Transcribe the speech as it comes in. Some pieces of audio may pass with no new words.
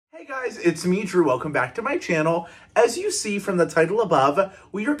Hey guys, it's me, Drew. Welcome back to my channel. As you see from the title above,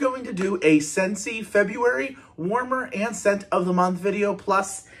 we are going to do a Scentsy February Warmer and Scent of the Month video,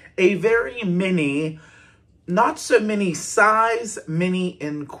 plus a very mini, not so mini size, mini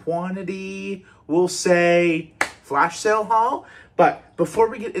in quantity, we'll say flash sale haul. But before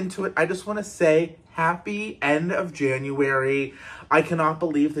we get into it, I just want to say happy end of January. I cannot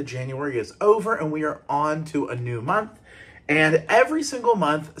believe that January is over and we are on to a new month. And every single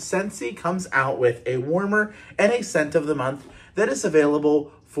month, Scentsy comes out with a warmer and a scent of the month that is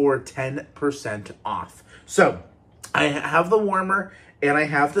available for 10% off. So I have the warmer and I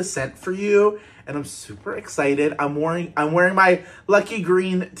have the scent for you, and I'm super excited. I'm wearing my lucky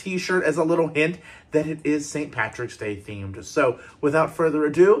green t-shirt as a little hint that it is St. Patrick's Day themed. So without further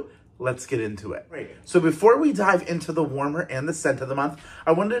ado, let's get into it. Right. So before we dive into the warmer and the scent of the month,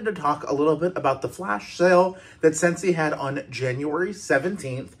 I wanted to talk a little bit about the flash sale that Scentsy had on January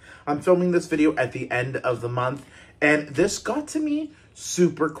 17th. I'm filming this video at the end of the month, and this got to me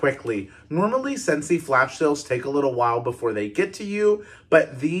super quickly. Normally, Scentsy flash sales take a little while before they get to you,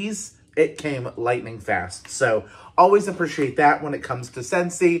 but these, it came lightning fast. So always appreciate that when it comes to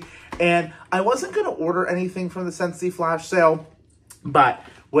Scentsy. And I wasn't going to order anything from the Scentsy flash sale, but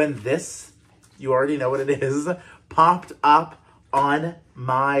when this, you already know what it is, popped up on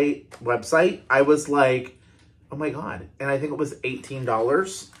my website, I was like, oh my God. And I think it was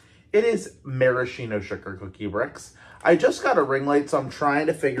 $18. It is maraschino sugar cookie bricks. I just got a ring light, so I'm trying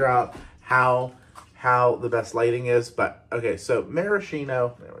to figure out how the best lighting is. But okay, so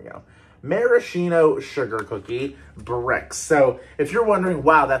maraschino, there we go. Maraschino sugar cookie bricks. So if you're wondering,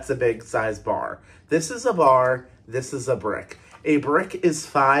 wow, that's a big size bar. This is a bar, this is a brick. A brick is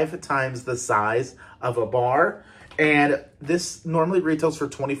 5 times the size of a bar, and this normally retails for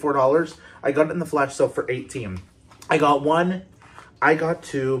 $24. I got it in the flash sale for $18. I got 1, I got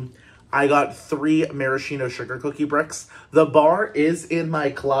 2, I got 3 maraschino sugar cookie bricks. The bar is in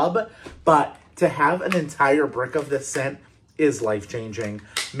my club, but to have an entire brick of this scent is life-changing.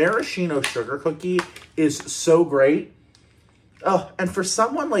 Maraschino sugar cookie is so great. Oh, and for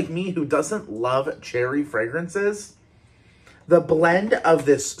someone like me who doesn't love cherry fragrances, the blend of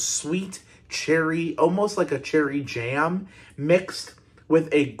this sweet cherry, almost like a cherry jam, mixed with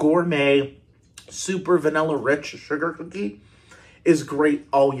a gourmet, super vanilla rich sugar cookie is great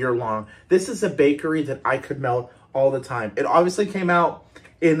all year long. This is a bakery that I could melt all the time. It obviously came out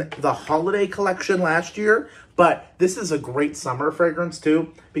in the holiday collection last year, but this is a great summer fragrance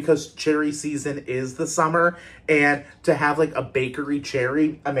too, because cherry season is the summer, and to have like a bakery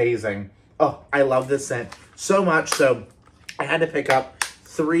cherry, amazing. Oh, I love this scent so much. So I had to pick up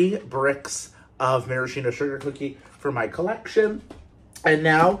 3 bricks of maraschino sugar cookie for my collection. And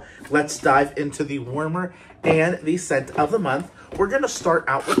now let's dive into the warmer and the scent of the month. We're going to start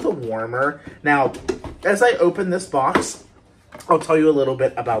out with the warmer. Now, as I open this box, I'll tell you a little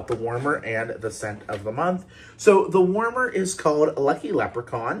bit about the warmer and the scent of the month. So the warmer is called Lucky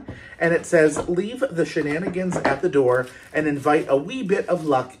Leprechaun, and it says, leave the shenanigans at the door and invite a wee bit of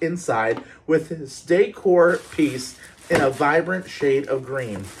luck inside with this decor piece in a vibrant shade of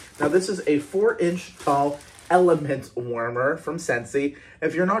green. Now, this is a 4-inch tall element warmer from Scentsy.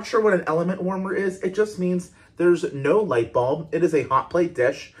 If you're not sure what an element warmer is, it just means there's no light bulb. It is a hot plate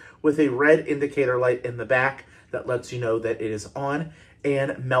dish with a red indicator light in the back that lets you know that it is on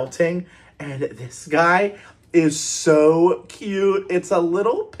and melting. And this guy is so cute. It's a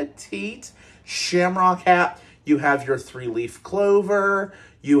little petite shamrock hat. You have your 3-leaf clover.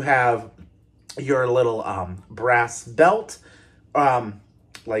 You have your little brass belt,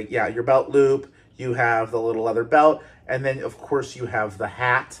 your belt loop. You have the little leather belt, and then of course you have the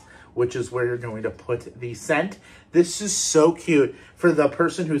hat, which is where you're going to put the scent. This is so cute for the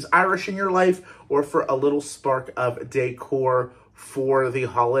person who's Irish in your life, or for a little spark of decor for the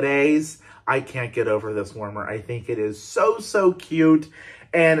holidays. I can't get over this warmer. I think it is so cute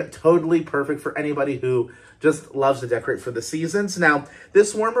and totally perfect for anybody who just loves to decorate for the seasons. Now,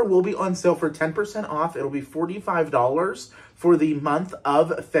 this warmer will be on sale for 10% off. It'll be $45 for the month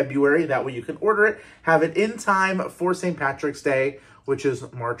of February. That way you can order it, have it in time for St. Patrick's Day, which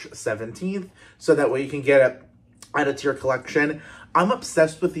is March 17th. So that way you can get it added to your collection. I'm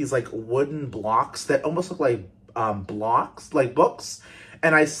obsessed with these like wooden blocks that almost look like blocks, like books.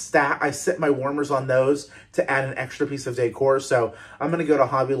 And I sit my warmers on those to add an extra piece of decor. So I'm going to go to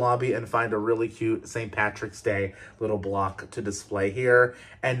Hobby Lobby and find a really cute St. Patrick's Day little block to display here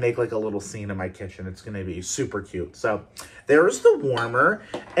and make like a little scene in my kitchen. It's going to be super cute. So there's the warmer.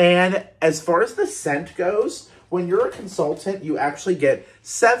 And as far as the scent goes, when you're a consultant, you actually get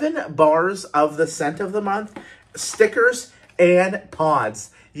 7 bars of the scent of the month, stickers, and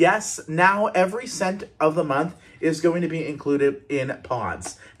pods. Yes, now every scent of the month is going to be included in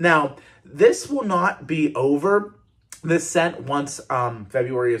pods. Now, this will not be over. This scent, once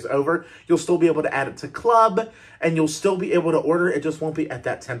February is over, you'll still be able to add it to club, and you'll still be able to order. It just won't be at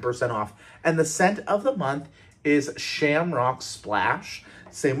that 10% off. And the scent of the month is Shamrock Splash.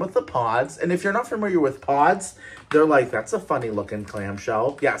 Same with the pods. And if you're not familiar with pods, they're like, that's a funny looking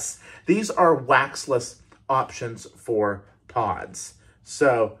clamshell. Yes, these are waxless options for pods.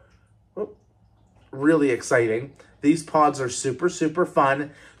 So, really exciting. These pods are super, super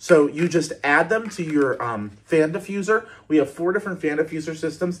fun. So you just add them to your fan diffuser. We have 4 different fan diffuser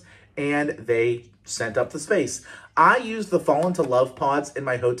systems, and they scent up the space. I used the Fall Into Love pods in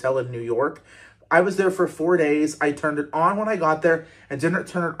my hotel in New York. I was there for 4 days. I turned it on when I got there and didn't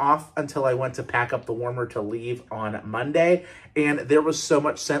turn it off until I went to pack up the warmer to leave on Monday. And there was so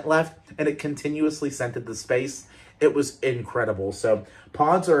much scent left, and it continuously scented the space. It was incredible. So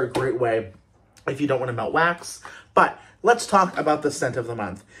pods are a great way if you don't want to melt wax. But let's talk about the scent of the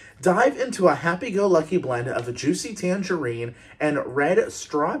month. Dive into a happy-go-lucky blend of juicy tangerine and red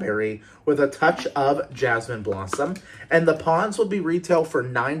strawberry with a touch of jasmine blossom. And the pods will be retail for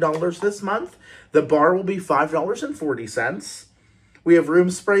 $9 this month. The bar will be $5.40. We have room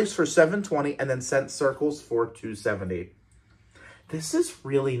sprays for $7.20 and then scent circles for $2.70. This is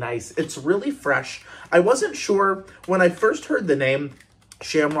really nice. It's really fresh. I wasn't sure when I first heard the name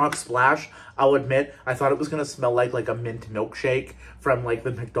Shamrock Splash. I'll admit, I thought it was going to smell like a mint milkshake from like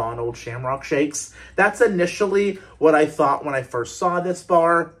the McDonald's Shamrock Shakes. That's initially what I thought when I first saw this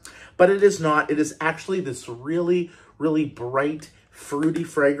bar, but it is not. It is actually this really, really bright, fruity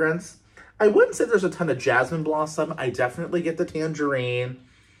fragrance. I wouldn't say there's a ton of jasmine blossom. I definitely get the tangerine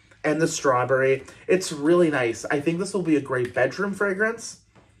and the strawberry. It's really nice. I think this will be a great bedroom fragrance,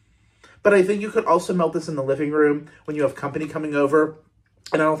 but I think you could also melt this in the living room when you have company coming over.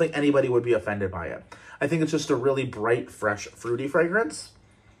 And I don't think anybody would be offended by it. I think it's just a really bright, fresh, fruity fragrance.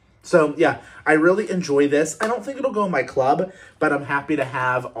 So, yeah, I really enjoy this. I don't think it'll go in my club, but I'm happy to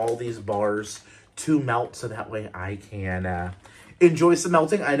have all these bars to melt so that way I can enjoy some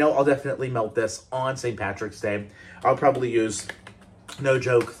melting. I know I'll definitely melt this on St. Patrick's Day. I'll probably use, no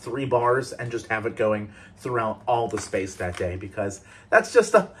joke, 3 bars and just have it going throughout all the space that day because that's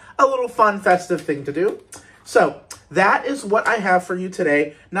just a little fun, festive thing to do. So, that is what I have for you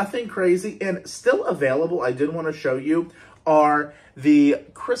today. Nothing crazy and still available. I did want to show you are the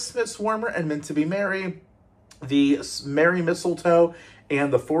Christmas warmer and Meant to be Merry, the Merry Mistletoe,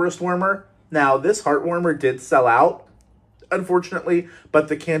 and the Forest warmer. Now, this heart warmer did sell out, unfortunately, but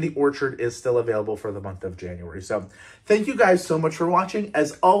the Candy Orchard is still available for the month of January. So thank you guys so much for watching.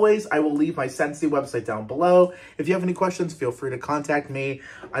 As always, I will leave my Scentsy website down below. If you have any questions, feel free to contact me.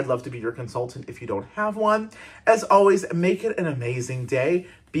 I'd love to be your consultant if you don't have one. As always, make it an amazing day.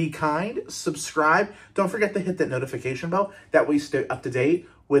 Be kind, subscribe. Don't forget to hit that notification bell. That way you stay up to date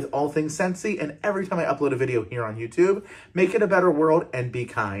with all things Scentsy. And every time I upload a video here on YouTube, make it a better world and be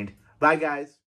kind. Bye, guys.